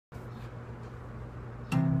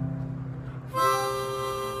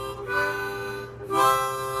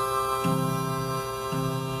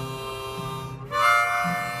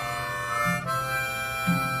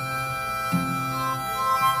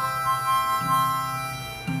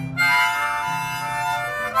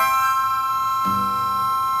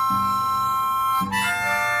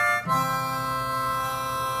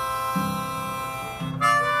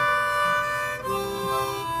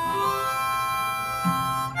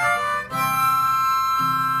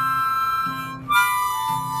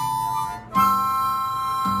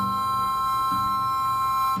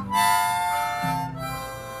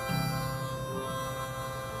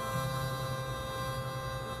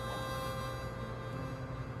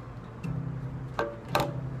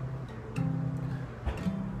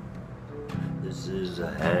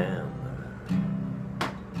a hammer,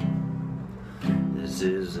 this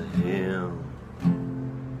is a hymn,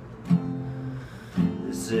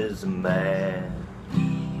 this is a match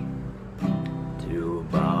to a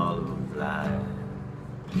ball of light.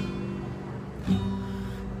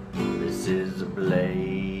 This is a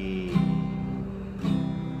blade,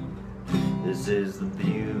 this is the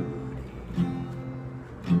beauty,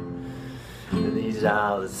 these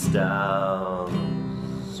are the stars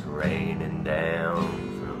raining down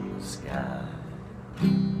from the sky.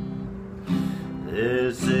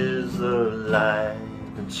 This is the light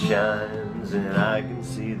that shines, and I can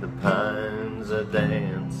see the pines are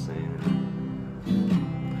dancing.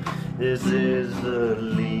 This is the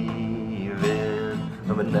leaving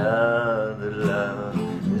of another love.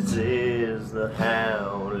 This is the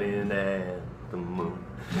howling at the moon.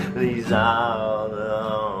 These are the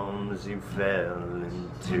arms you fell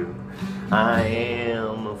into. I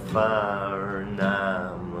am a fire and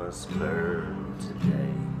I must burn today.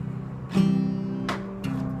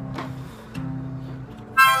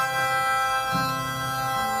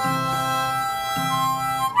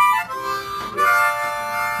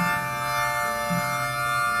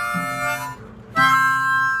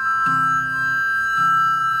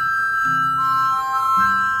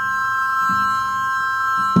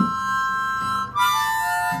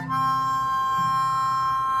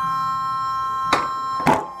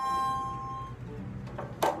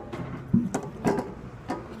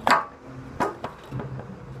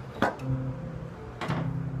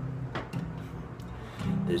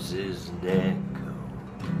 This is an echo,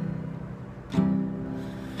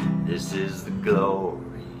 this is the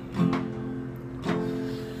glory,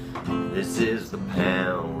 this is the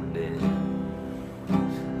pounding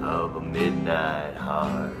of a midnight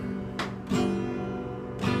heart.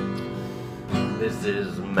 This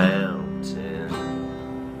is a mountain,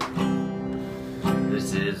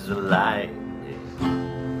 this is the lightning,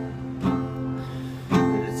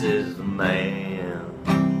 this is the man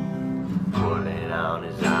pulling on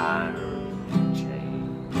his iron chain.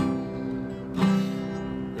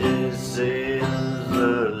 This is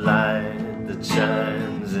the light that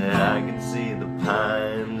shines, and I can see the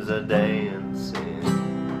pines are dancing.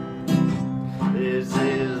 This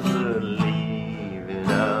is the leaving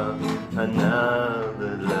of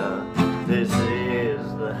another love. This is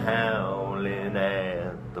the howling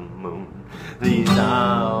at the moon. These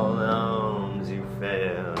are the arms you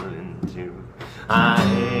fell into. I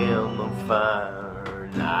am a fire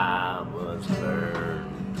and I must burn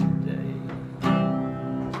today.